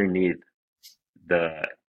underneath the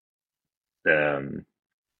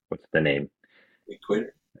what's the name,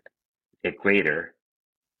 Equator. equator,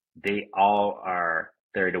 they all are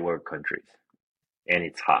third world countries, and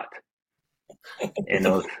it's hot. And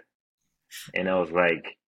I was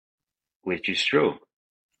like, which is true.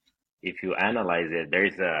 If you analyze it,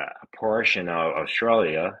 there's a portion of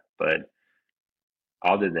Australia, but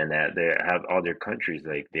other than that, they have other countries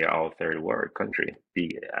like they're all third world country.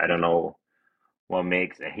 I don't know what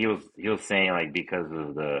makes, and he was saying like because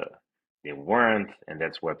of the warmth, and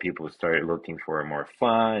that's why people started looking for more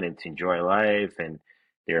fun and to enjoy life, and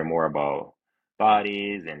they're more about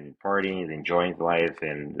bodies and partying, enjoying life,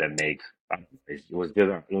 and that makes, I don't know, it was just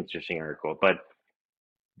an interesting article, but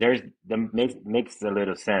there's the makes a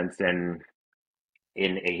little sense. And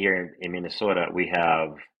in here in Minnesota, we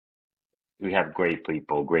have great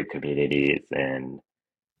people, great communities, and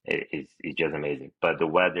it's just amazing. But the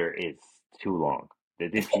weather is too long.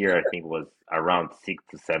 This year, I think, was around 6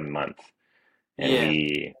 to 7 months, and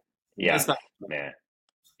Yeah, yeah, it's not. man,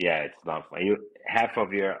 yeah, it's not fun. Half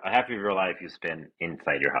of your life you spend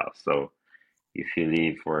inside your house. So if you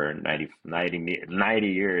leave for 90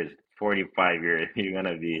 years, 45 years, you're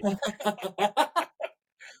gonna be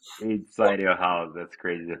inside your house. That's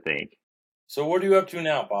crazy to think. So what are you up to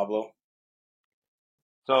now, Pablo?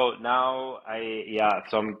 So now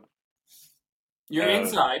so I'm You're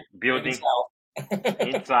inside in the building south.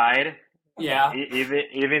 inside, Yeah.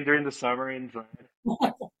 even during the summer inside.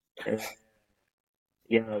 Uh,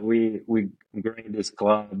 Yeah, we growing this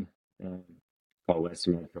club um, called West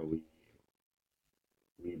Metro.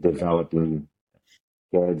 We developing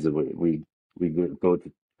kids. We go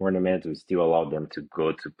to tournaments. We still allow them to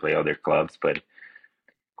go to play other clubs, but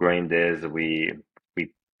growing this, we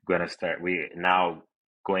gonna start. We now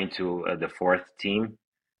going to the fourth team,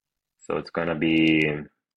 so it's gonna be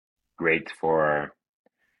great for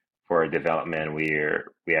development.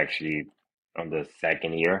 We actually on the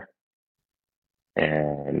second year,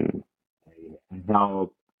 and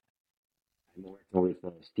now I'm working with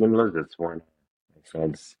Steamless. That's one of my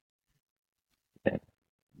friends' uh,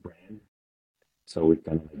 brand. So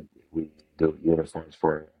we do uniforms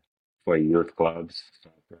for youth clubs.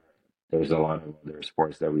 Soccer. There's a lot of other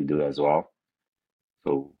sports that we do as well.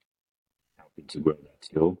 So helping to grow that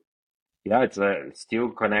too. Yeah, it's still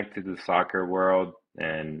connected to the soccer world,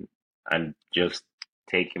 and I'm just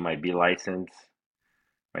taking my B license,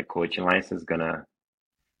 my coaching license. Gonna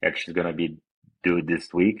be due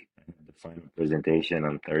this week. I have the final presentation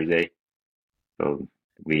on Thursday. So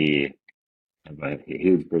we have a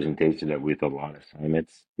huge presentation that with a lot of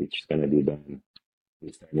assignments, which is going to be done.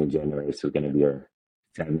 We start in January, so it's going to be our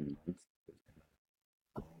 7 months. It's gonna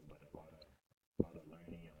go, but a lot of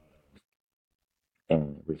learning,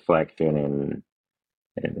 and reflection, and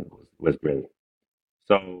it was great.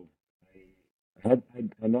 So I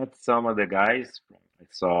met some of the guys. I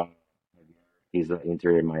saw he's an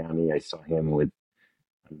inter in Miami. I saw him with.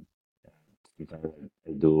 Um, Sometimes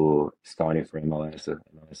I do scouting for MLS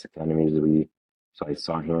academies. So I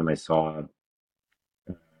saw him. I saw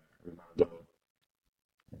Ronaldo.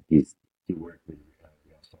 He worked with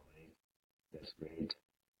RSL. That's great.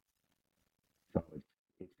 So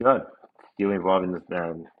it's good. Still involved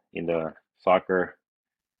in the soccer.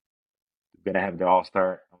 We're gonna have the All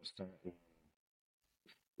Star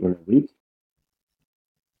in a week.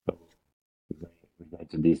 So we're going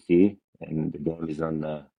to DC, and the game is on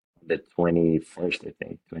the 21st, I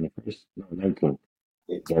think. 21st? No, 19th.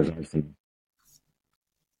 Against Arsenal.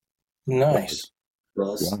 Nice.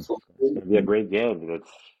 Yeah, it's gonna be a great game.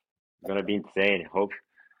 It's gonna be insane.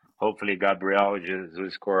 Hopefully Gabriel Jesus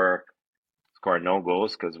will score no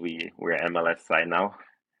goals because we're MLS side now.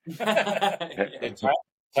 And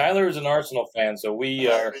Tyler is an Arsenal fan, so we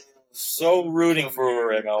are so rooting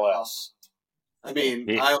for MLS. I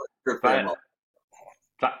mean, I would prefer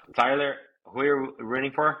Tyler, who are you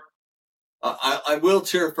rooting for? I will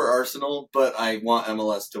cheer for Arsenal, but I want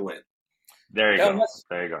MLS to win. There you go.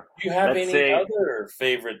 There you go. Do you have any other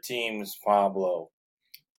favorite teams, Pablo?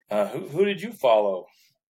 Who did you follow?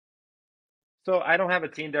 So I don't have a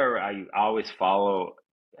team that I always follow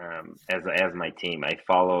as my team. I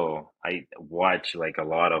watch like a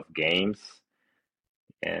lot of games,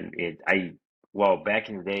 and back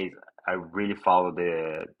in the days I really follow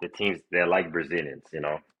the teams that like Brazilians.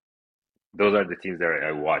 Those are the teams that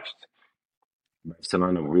I watched.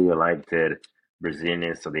 Barcelona really liked it.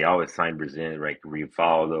 Brazilians, so they always sign Brazilians like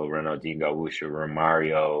Rivaldo, Ronaldinho Gaúcho,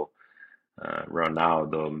 Romario,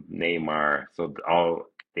 Ronaldo, Neymar. So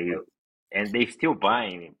they still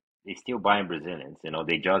buying Brazilians.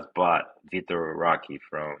 They just bought Vitor Roque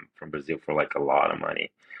from Brazil for like a lot of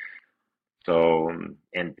money. So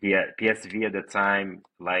and PSV at the time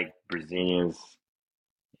like Brazilians,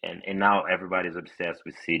 and now everybody's obsessed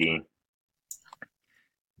with City.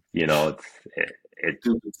 It's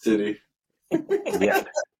Stupid City. Yeah.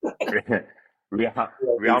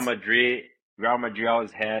 Real Madrid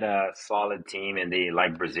always had a solid team, and they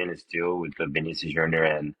like Brazilians too, with the Vinicius Junior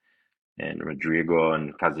and Rodrigo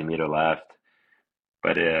and Casemiro left.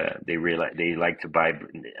 But they like to buy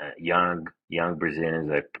young Brazilians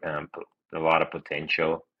that a lot of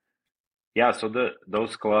potential. Yeah, so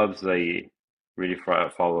those clubs I really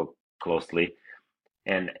follow closely,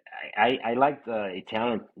 and I like the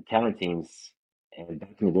Italian teams, and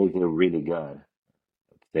back in the days they were really good.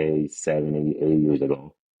 Say 7, 8 years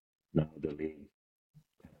ago. Now the league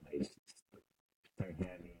kind of start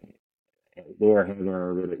having they are having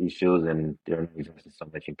a little issues, and they're not investing so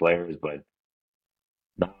much in players. But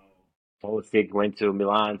now Pulisic went to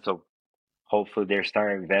Milan, so hopefully they're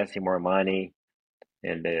starting investing more money,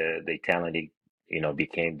 and the Italian league,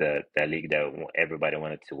 became that league that everybody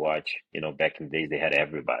wanted to watch. Back in the days they had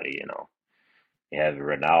everybody. They have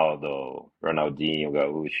Ronaldo, Ronaldinho,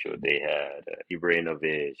 Gaúcho. They had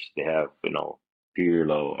Ibrahimovic. They have,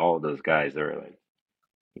 Pirlo. All those guys are like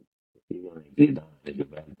even Zidane at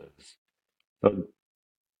Juventus. So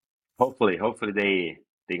hopefully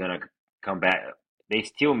they're gonna come back. They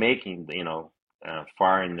still making,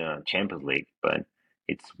 far in the Champions League, but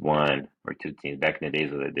it's one or two teams. Back in the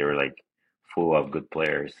days they were like full of good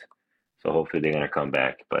players. So hopefully they're gonna come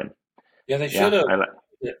back. But yeah, they should have.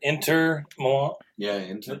 Inter.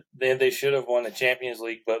 They should have won the Champions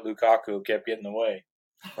League, but Lukaku kept getting in the way,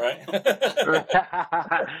 right?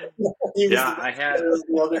 I had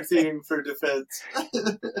the other team for defense.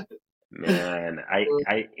 Man,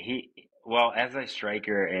 as a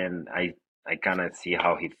striker, and I kind of see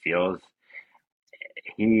how he feels.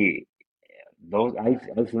 I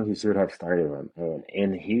think he should have started him,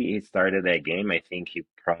 and he started that game. I think he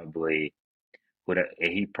probably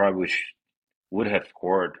would have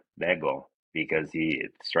scored that goal, because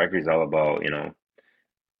striker is all about,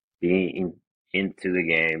 being into the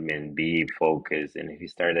game and be focused. And if he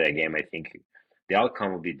started that game, I think the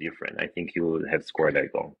outcome would be different. I think he would have scored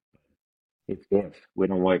that goal. It's if we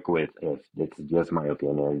don't work with if. That's just my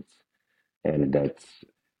opinion. And that's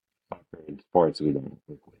soccer and sports we don't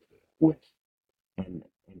work with. And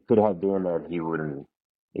it could have been that he wouldn't,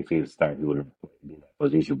 if he started, he wouldn't be in that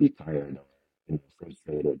position, be tired or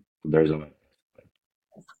frustrated. There's a lot.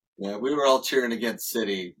 Yeah, we were all cheering against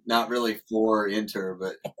City, not really for Inter,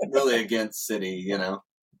 but really against City,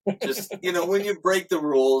 Just, when you break the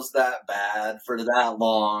rules that bad for that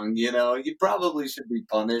long, you probably should be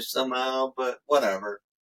punished somehow, but whatever.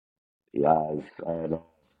 Yeah, I know.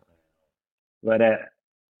 But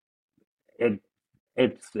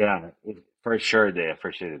for sure they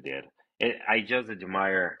did. I just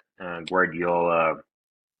admire Guardiola,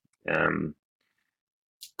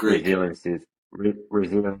 Great. resilience, very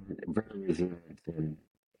resilient, and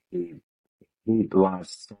he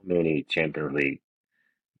lost so many Champions League,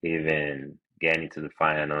 even getting to the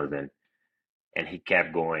finals, and he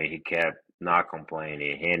kept going. He kept not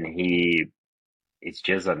complaining, and it's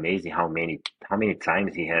just amazing how many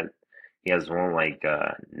times he has won like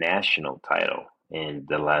a national title in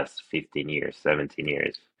the last 15 years, 17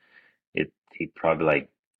 years. He probably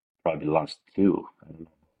lost two. I don't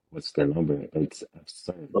know what's the number. It's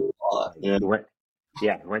absurd. Yeah.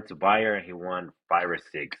 He went to Bayern. He won 5 or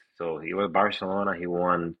 6. So he was Barcelona. He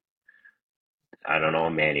won, I don't know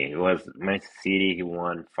many. He was Manchester City. He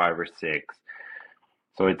won 5 or 6.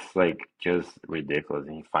 So it's like just ridiculous.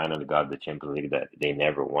 And he finally got the Champions League that they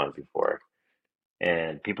never won before.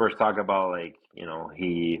 And people are talking about, like,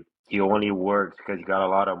 he he only works because he got a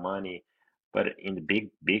lot of money. But in the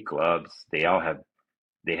big clubs, they all have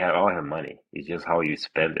money. It's just how you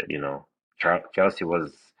spend it, you know. Chelsea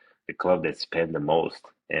was the club that spent the most,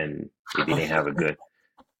 and they didn't have a good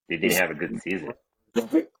season.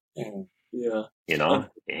 Yeah. You know,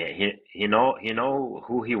 he know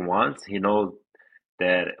who he wants. He knows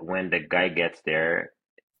that when the guy gets there,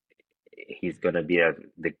 he's gonna be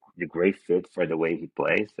the great fit for the way he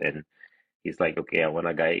plays, and he's like, okay, I want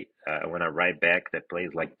a right back that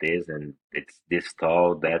plays like this, and it's this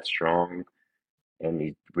tall, that strong, and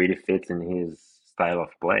it really fits in his style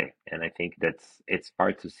of play. And I think it's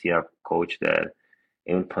hard to see a coach that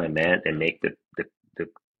implement and make the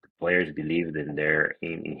players believe in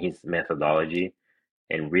his methodology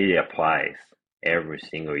and really applies every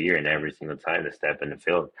single year and every single time they step in the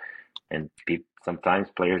field. And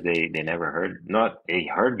sometimes players they never heard, not they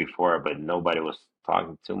heard before, but nobody was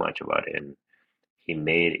talking too much about it. And he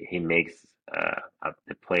makes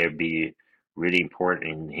the player be really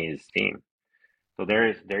important in his team. So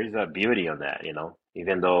there's a beauty on that, you know.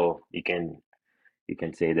 Even though you can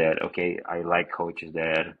say that, okay, I like coaches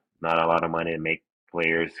that not a lot of money to make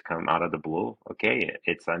players come out of the blue. Okay,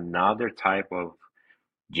 it's another type of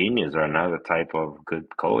genius or another type of good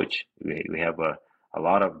coach. We have a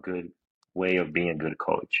lot of good way of being a good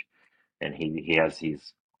coach, and he has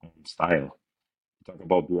his own style. Talk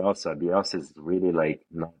about Bielsa. Bielsa is really like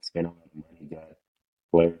not spending a lot of money, got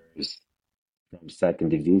players from second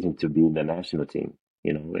division to be in the national team.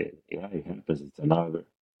 You know, it happens. It's another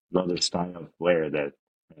style of player that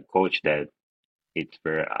a coach that it's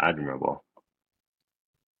very admirable.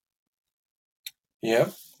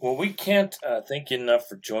 Yep. Well, we can't thank you enough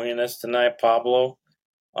for joining us tonight, Pablo.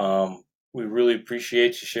 We really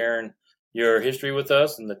appreciate you sharing your history with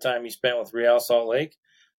us and the time you spent with Real Salt Lake.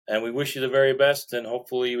 And we wish you the very best. And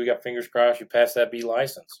hopefully, we got fingers crossed you pass that B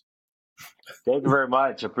license. Thank you very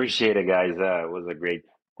much. Appreciate it, guys. It was a great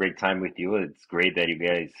time with you. It's great that you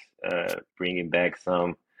guys bringing back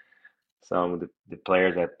some of the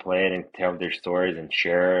players that played and tell their stories and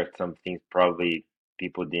share some things probably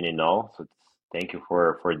people didn't know. So thank you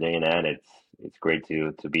for doing that. It's great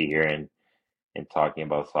to be here and talking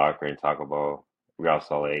about soccer and talk about Real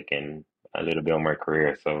Salt Lake and a little bit of my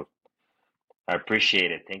career. So I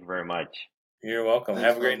appreciate it. Thank you very much. You're welcome. Thanks,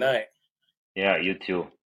 Have a great Pablo. night. Yeah, you too.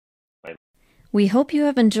 We hope you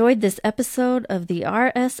have enjoyed this episode of the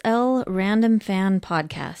RSL Random Fan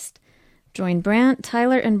Podcast. Join Brant,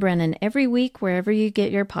 Tyler, and Brennan every week wherever you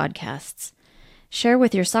get your podcasts. Share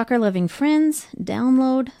with your soccer-loving friends,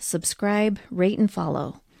 download, subscribe, rate, and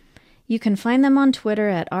follow. You can find them on Twitter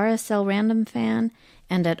at RSL Random Fan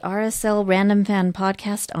and at RSL Random Fan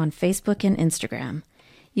Podcast on Facebook and Instagram.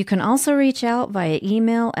 You can also reach out via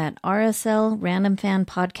email at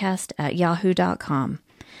rslrandomfanpodcast@yahoo.com.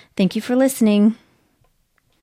 Thank you for listening.